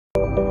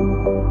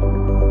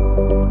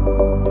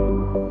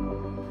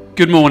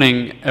Good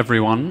morning,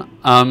 everyone.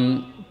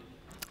 I'm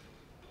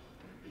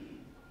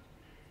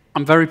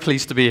very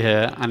pleased to be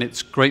here, and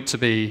it's great to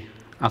be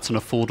at an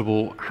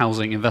affordable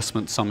housing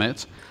investment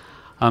summit.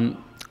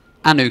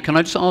 Anu, can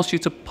I just ask you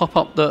to pop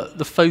up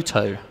the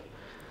photo?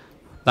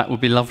 That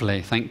would be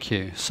lovely, thank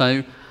you.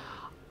 So,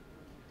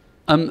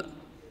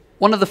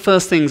 one of the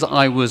first things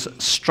I was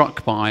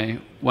struck by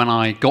when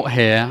I got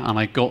here and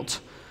I got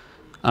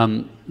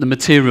the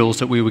materials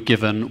that we were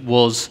given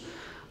was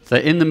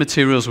that in the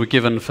materials we're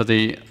given for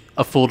the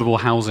Affordable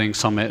Housing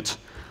Summit,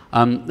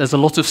 there's a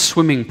lot of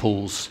swimming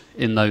pools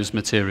in those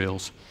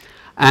materials.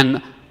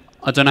 And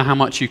I don't know how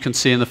much you can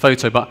see in the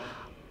photo, but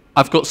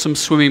I've got some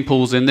swimming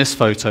pools in this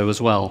photo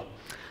as well.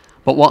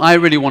 But what I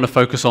really want to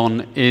focus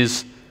on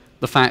is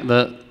the fact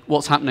that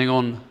what's happening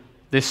on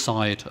this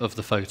side of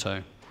the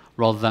photo,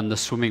 rather than the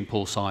swimming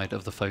pool side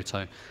of the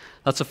photo.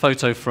 That's a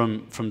photo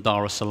from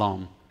Dar es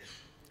Salaam.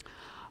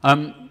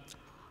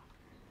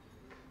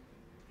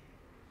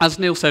 As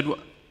Neil said,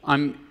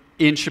 I'm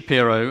Ian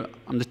Shapiro.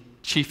 I'm the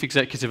Chief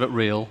Executive at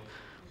Real.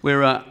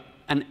 We're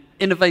an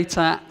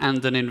innovator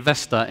and an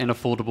investor in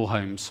affordable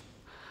homes.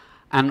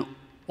 And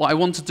what I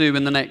want to do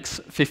in the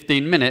next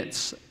 15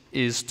 minutes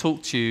is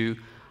talk to you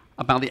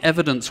about the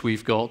evidence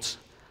we've got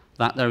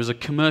that there is a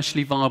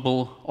commercially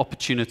viable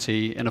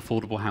opportunity in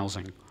affordable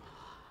housing.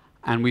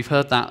 And we've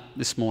heard that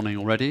this morning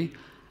already.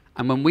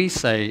 And when we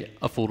say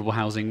affordable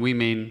housing, we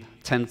mean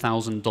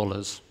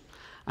 $10,000.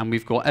 And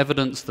we've got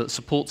evidence that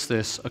supports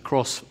this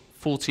across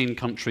 14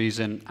 countries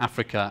in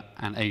Africa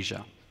and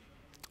Asia.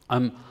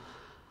 The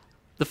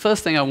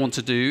first thing I want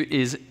to do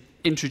is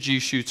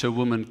introduce you to a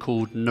woman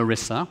called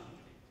Narissa.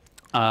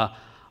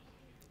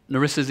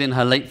 Narissa's in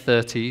her late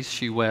 30s.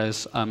 She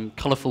wears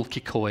colourful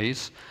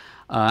kikois,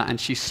 and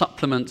she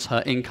supplements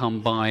her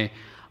income by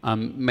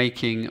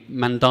making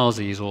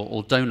mandazis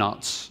or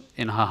donuts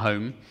in her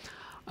home.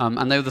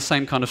 And they were the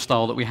same kind of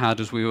style that we had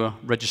as we were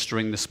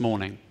registering this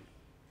morning.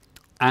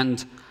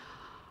 And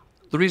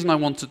the reason I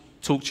want to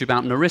talk to you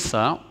about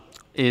Narissa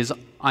is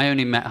I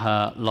only met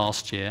her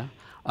last year,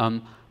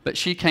 but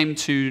she came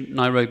to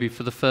Nairobi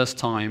for the first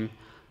time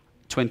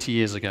 20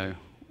 years ago,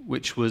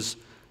 which was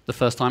the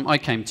first time I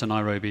came to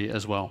Nairobi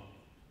as well.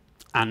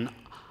 And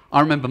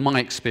I remember my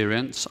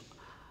experience.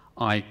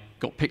 I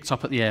got picked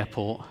up at the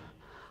airport.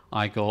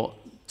 I got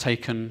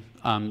taken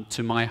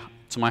to my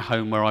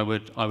home where I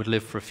would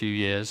live for a few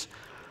years,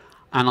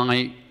 and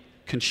I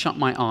can shut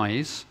my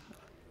eyes,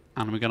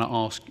 and I'm going to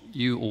ask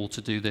you all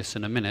to do this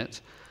in a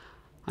minute.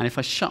 And if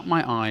I shut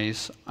my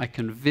eyes, I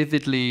can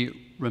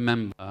vividly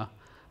remember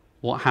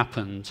what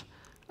happened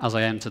as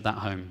I entered that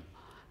home.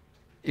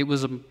 It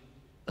was a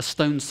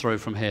stone's throw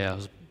from here.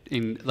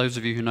 In those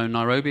of you who know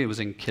Nairobi, it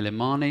was in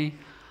Kilimani,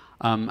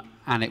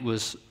 and it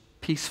was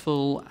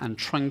peaceful and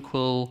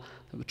tranquil.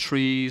 There were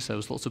trees, there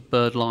was lots of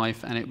bird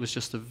life, and it was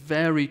just a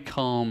very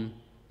calm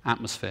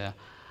atmosphere.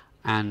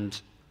 And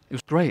it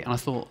was great, and I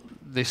thought,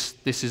 this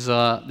is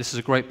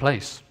a great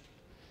place.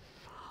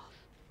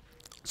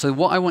 So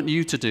what I want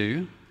you to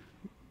do,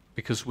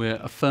 because we're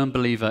a firm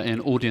believer in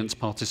audience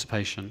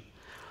participation,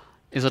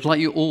 is I'd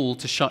like you all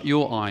to shut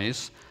your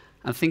eyes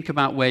and think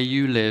about where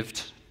you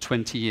lived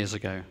 20 years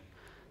ago.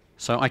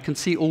 So I can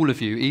see all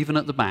of you, even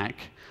at the back,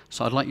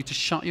 so I'd like you to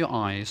shut your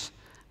eyes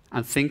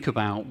and think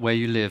about where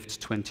you lived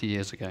 20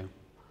 years ago.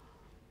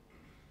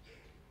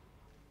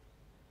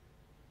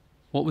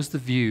 What was the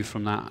view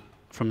from that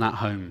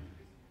home?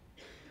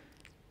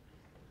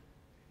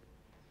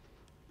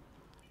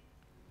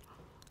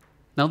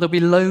 Now, there'll be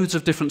loads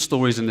of different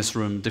stories in this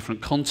room,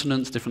 different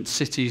continents, different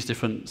cities,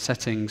 different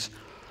settings,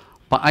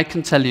 but I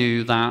can tell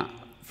you that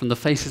from the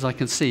faces I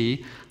can see,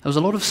 there was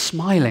a lot of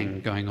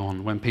smiling going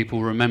on when people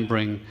were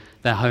remembering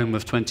their home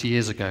of 20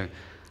 years ago.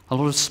 A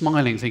lot of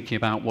smiling, thinking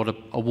about what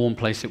a warm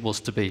place it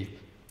was to be.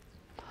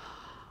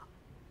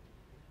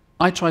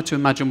 I tried to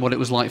imagine what it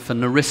was like for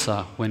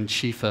Narissa when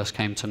she first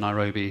came to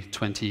Nairobi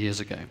 20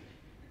 years ago.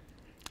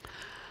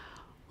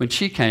 When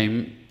she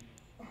came,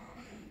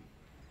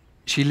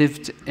 she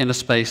lived in a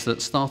space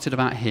that started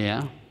about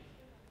here,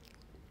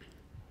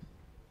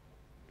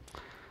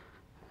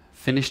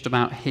 finished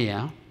about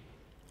here,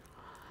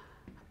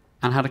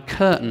 and had a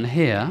curtain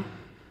here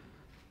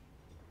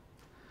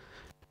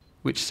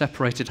which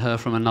separated her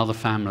from another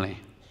family.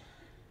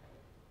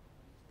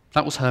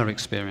 That was her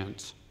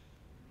experience.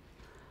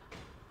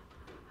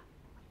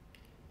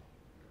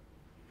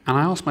 And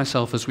I asked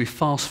myself, as we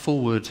fast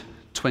forward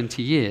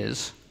 20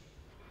 years,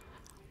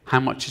 how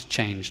much has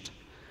changed?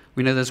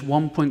 We know there's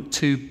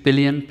 1.2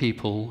 billion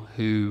people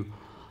who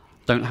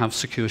don't have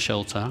secure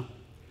shelter.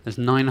 There's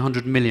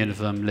 900 million of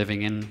them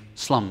living in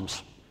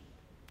slums.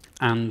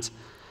 And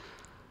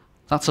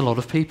that's a lot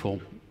of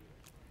people.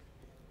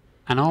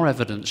 And our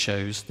evidence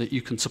shows that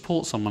you can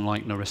support someone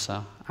like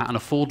Narissa at an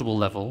affordable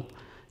level.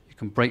 You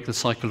can break the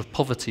cycle of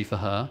poverty for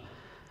her.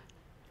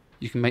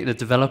 You can make the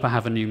developer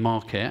have a new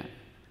market.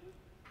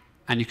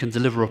 And you can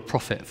deliver a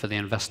profit for the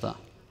investor.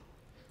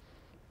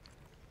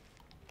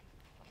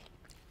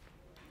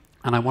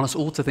 And I want us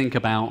all to think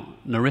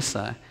about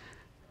Narissa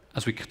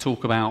as we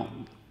talk about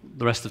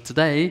the rest of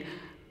today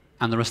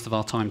and the rest of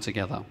our time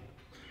together.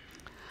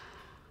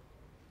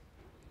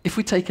 If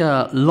we take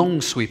a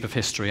long sweep of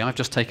history, I've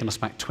just taken us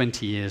back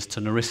 20 years to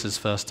Narissa's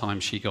first time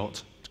she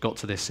got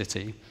to this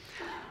city.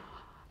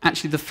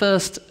 Actually, the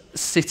first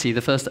city,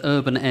 the first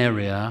urban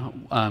area,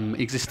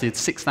 existed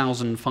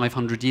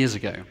 6,500 years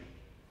ago.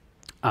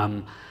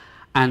 And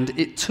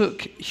it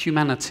took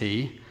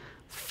humanity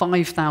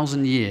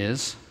 5,000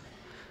 years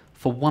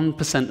for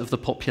 1% of the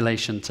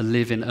population to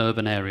live in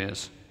urban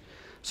areas.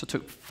 So it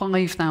took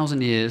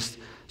 5,000 years,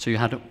 so you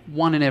had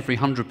 1 in every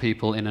 100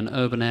 people in an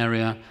urban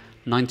area,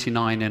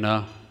 99 in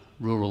a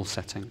rural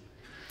setting.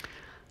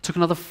 It took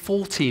another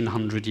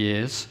 1,400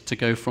 years to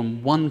go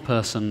from one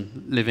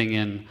person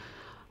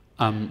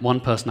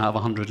out of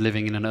 100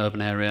 living in an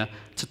urban area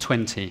to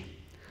 20.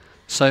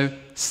 So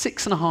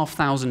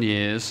 6,500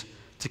 years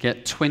to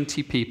get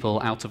 20 people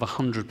out of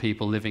 100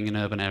 people living in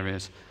urban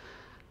areas.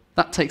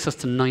 That takes us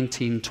to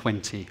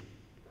 1920,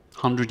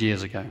 100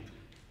 years ago.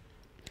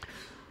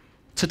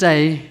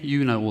 Today,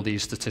 you know all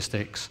these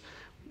statistics.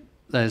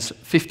 There's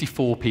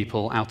 54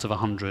 people out of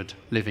 100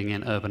 living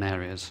in urban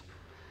areas.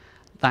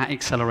 That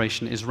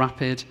acceleration is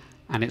rapid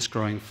and it's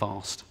growing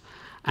fast.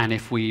 And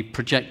if we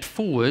project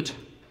forward,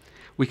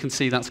 we can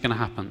see that's going to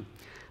happen.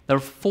 There are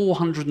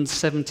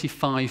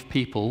 475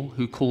 people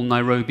who call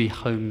Nairobi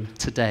home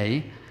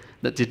today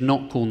that did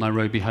not call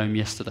Nairobi home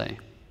yesterday.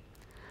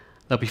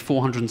 There'll be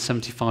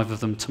 475 of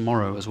them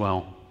tomorrow as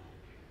well.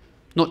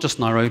 Not just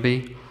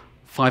Nairobi,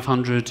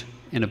 500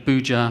 in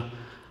Abuja,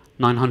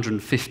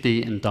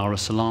 950 in Dar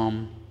es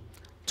Salaam,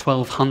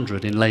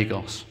 1,200 in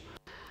Lagos.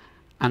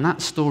 And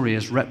that story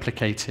is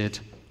replicated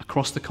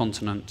across the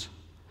continent.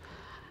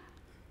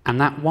 And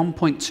that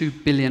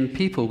 1.2 billion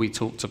people we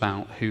talked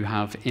about who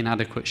have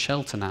inadequate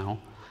shelter now,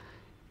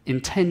 in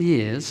 10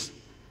 years,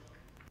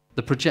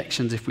 the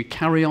projections, if we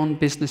carry on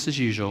business as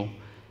usual,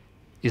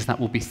 is that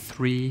will be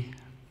 3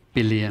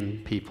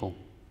 billion people.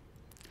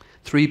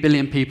 3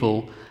 billion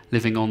people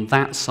living on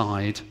that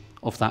side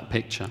of that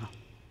picture.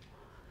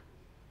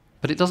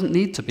 But it doesn't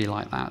need to be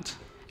like that.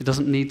 It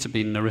doesn't need to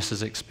be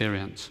Narissa's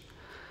experience.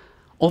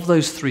 Of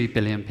those 3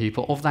 billion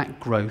people, of that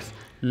growth,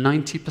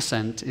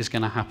 90% is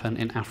going to happen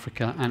in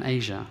Africa and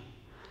Asia.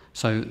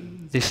 So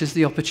this is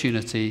the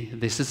opportunity,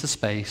 this is the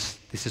space,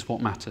 this is what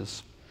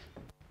matters.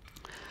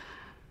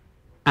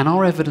 And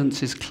our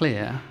evidence is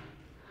clear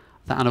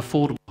that an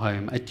affordable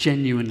home, a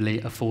genuinely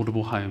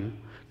affordable home,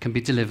 can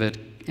be delivered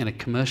in a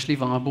commercially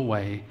viable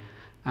way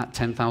at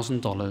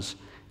 $10,000.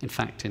 In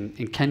fact,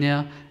 in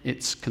Kenya,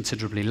 it's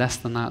considerably less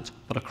than that,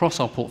 but across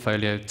our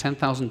portfolio,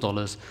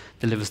 $10,000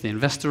 delivers the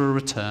investor a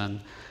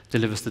return,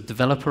 delivers the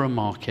developer a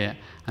market,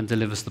 and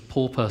delivers the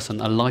poor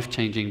person a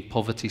life-changing,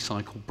 poverty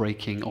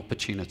cycle-breaking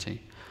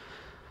opportunity.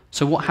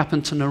 So what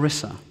happened to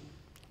Narissa?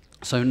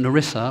 So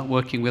Narissa,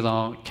 working with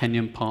our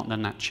Kenyan partner,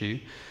 Nachu,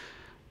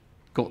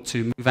 got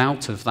to move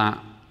out of that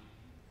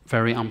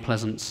very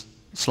unpleasant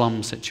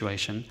slum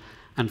situation,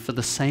 and for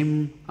the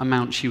same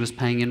amount she was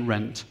paying in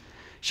rent,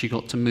 she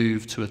got to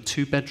move to a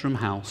 2-bedroom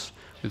house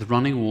with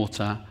running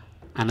water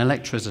and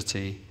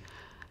electricity,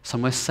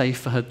 somewhere safe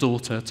for her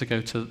daughter to go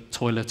to the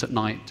toilet at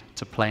night,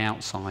 to play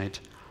outside.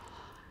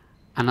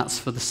 And that's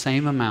for the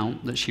same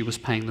amount that she was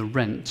paying the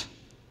rent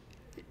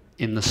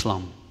in the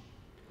slum.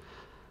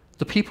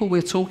 The people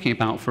we're talking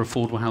about for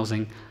affordable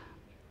housing,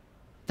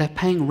 they're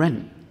paying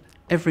rent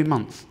every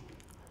month.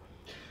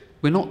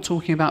 We're not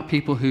talking about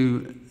people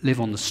who live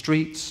on the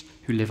streets,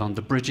 who live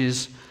under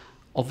bridges.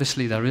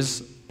 Obviously, there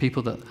is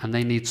people and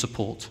they need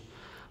support.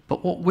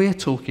 But what we're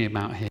talking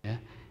about here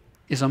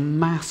is a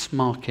mass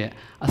market,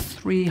 a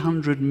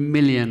 300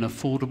 million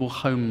affordable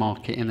home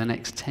market in the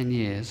next 10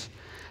 years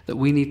that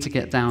we need to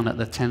get down at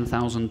the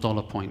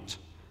 $10,000 point.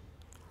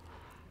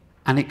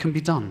 And it can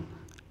be done.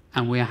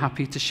 And we are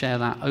happy to share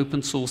that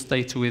open source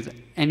data with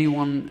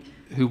anyone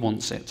who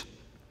wants it.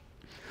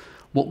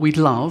 What we'd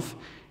love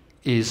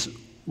is,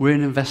 we're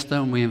an investor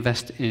and we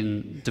invest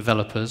in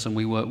developers and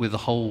we work with the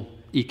whole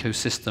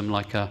ecosystem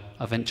like a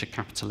venture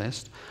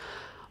capitalist.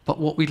 But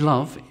what we'd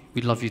love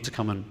you to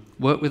come and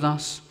work with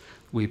us.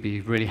 We'd be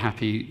really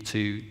happy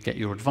to get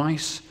your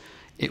advice.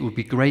 It would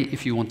be great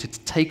if you wanted to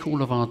take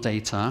all of our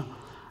data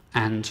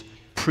and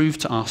prove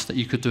to us that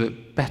you could do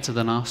it better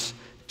than us,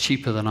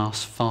 cheaper than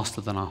us, faster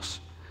than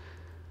us.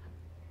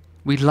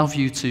 We'd love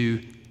you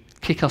to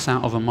kick us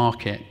out of a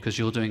market because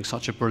you're doing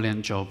such a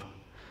brilliant job.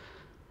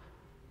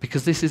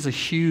 Because this is a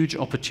huge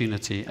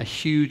opportunity, a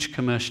huge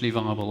commercially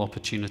viable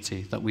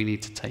opportunity that we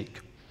need to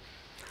take.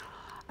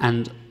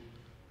 And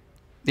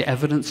the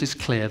evidence is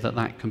clear that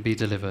that can be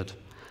delivered.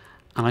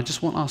 And I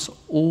just want us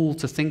all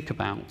to think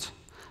about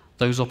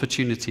those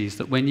opportunities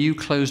that when you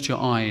closed your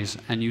eyes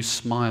and you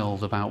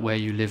smiled about where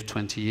you lived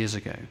 20 years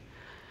ago,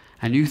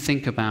 and you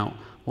think about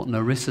what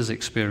Narissa's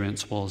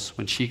experience was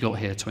when she got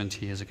here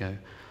 20 years ago,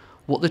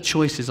 what the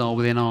choices are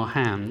within our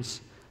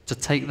hands to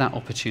take that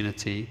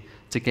opportunity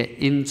to get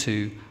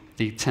into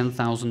the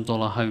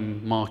 $10,000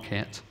 home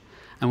market.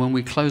 And when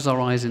we close our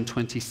eyes in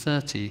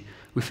 2030,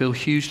 we feel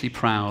hugely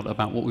proud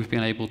about what we've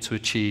been able to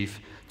achieve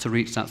to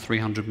reach that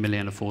 300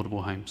 million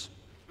affordable homes.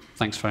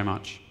 Thanks very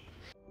much.